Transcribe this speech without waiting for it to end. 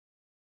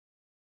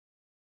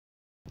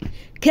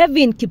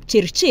Kevin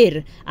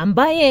Kipchirchir,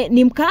 ambaye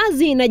ni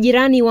mkazi na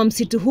jirani wa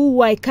msitu huu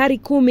wa ekari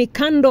 10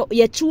 kando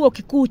ya chuo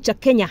kikuu cha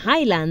Kenya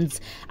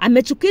Highlands,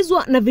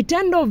 amechukizwa na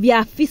vitendo vya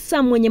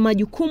afisa mwenye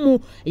majukumu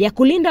ya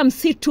kulinda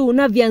msitu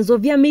na vyanzo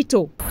vya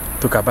mito.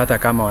 Tukapata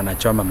kama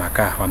wanachoma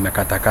makaa,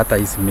 wamekatakata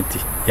hizi miti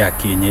ya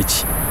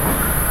kienyeji.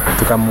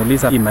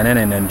 Tukamuuliza hii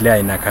maneno inaendelea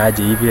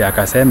inakaaje hivi,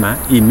 akasema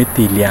hii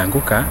miti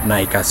ilianguka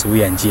na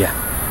ikasuia njia.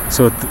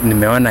 So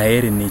nimeona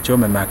heri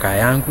nichome makaa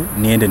yangu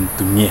niende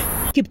nitumie.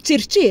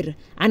 Kipchirchir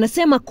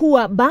anasema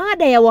kuwa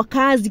baada ya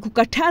wakazi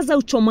kukataza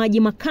uchomaji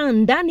makaa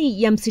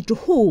ndani ya msitu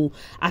huu,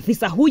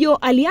 afisa huyo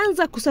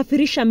alianza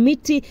kusafirisha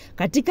miti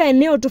katika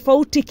eneo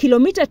tofauti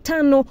kilomita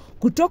 5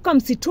 kutoka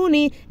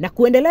msituni na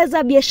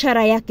kuendeleza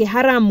biashara yake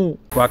haramu.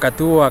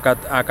 Wakati huo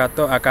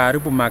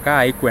akaharibu makaa,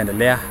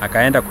 haikuendelea,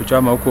 akaenda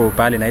kuchoma huko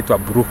pale inaitwa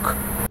Brook.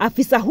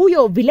 Afisa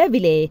huyo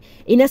vilevile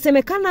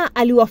inasemekana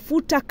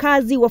aliwafuta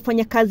kazi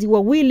wafanyakazi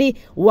wawili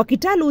wa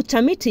kitalu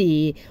cha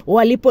miti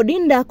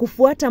walipodinda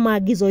kufuata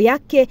maagizo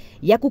yake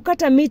ya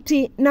kukata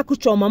miti na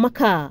kuchoma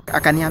makaa.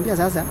 Akaniambia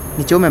sasa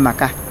nichome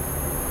makaa.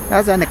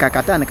 Sasa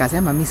nikakataa,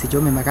 nikasema mimi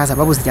sichome makaa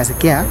sababu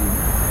sijasikia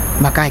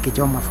makaa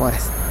ikichoma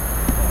forest.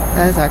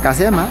 Sasa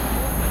akasema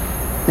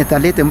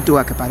nitalete mtu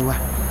wa kibarua.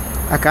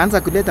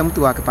 Akaanza kuleta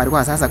mtu wa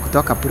kibarua sasa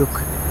kutoka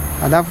Brook.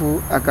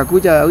 Alafu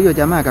akakuja huyo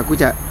jamaa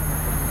akakuja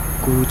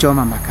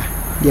kuchoma makaa.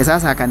 Ndio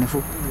sasa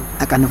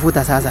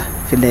akanifuta sasa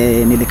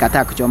vile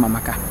nilikataa kuchoma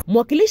makaa.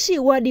 Mwakilishi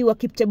wadi wa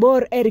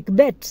Kiptebor Eric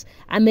Bet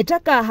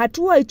ametaka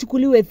hatua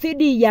ichukuliwe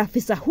dhidi ya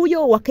afisa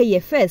huyo wa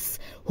KFS,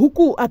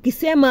 huku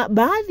akisema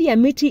baadhi ya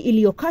miti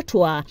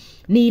iliyokatwa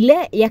ni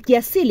ile ya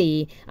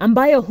kiasili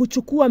ambayo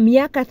huchukua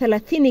miaka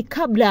 30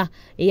 kabla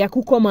ya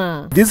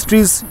kukoma. These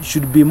trees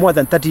should be more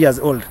than 30 years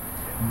old,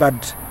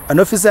 but an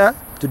officer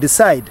to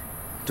decide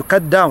to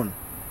cut down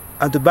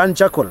and to burn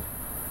charcoal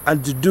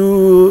and to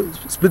do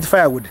split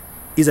firewood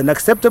is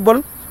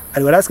unacceptable,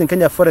 and we're asking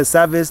Kenya Forest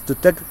Service to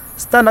take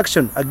stern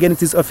action against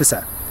this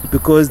officer,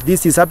 because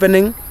this is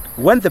happening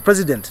when the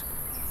president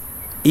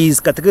is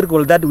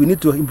categorical that we need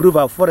to improve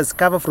our forest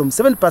cover from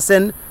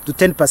 7% to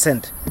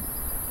 10%.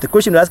 The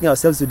question we're asking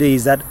ourselves today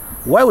is that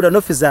why would an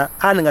officer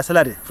earning a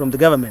salary from the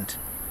government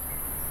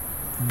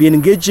be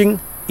engaging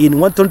in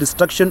wanton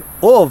destruction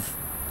of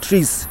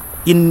trees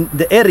in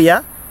the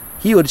area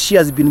he or she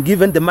has been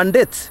given the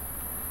mandate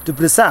to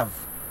preserve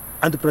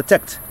and to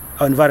protect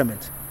our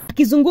environment?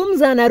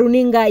 Akizungumza na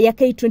runinga ya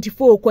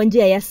K24 kwa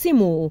njia ya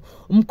simu,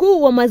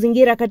 mkuu wa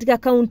mazingira katika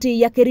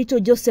kaunti ya Kericho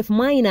Joseph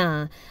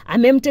Maina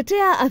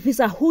amemtetea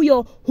afisa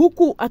huyo,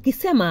 huku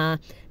akisema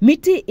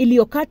miti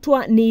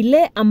iliyokatwa ni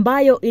ile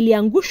ambayo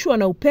iliangushwa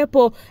na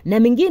upepo na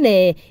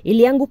mingine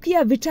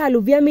iliangukia vitalu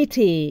vya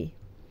miti,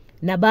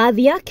 na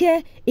baadhi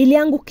yake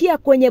iliangukia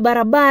kwenye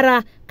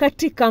barabara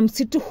katika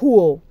msitu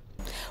huo.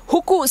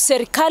 Huku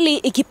serikali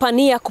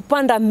ikipania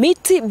kupanda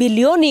miti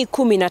bilioni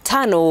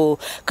 15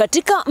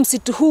 katika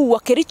msitu huu wa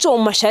Kericho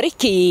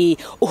Mashariki,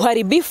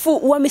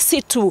 uharibifu wa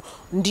misitu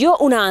ndio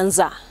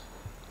unaanza.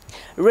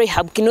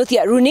 Rehab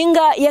Kinothia,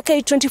 runinga ya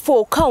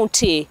K24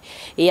 County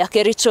ya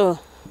Kericho.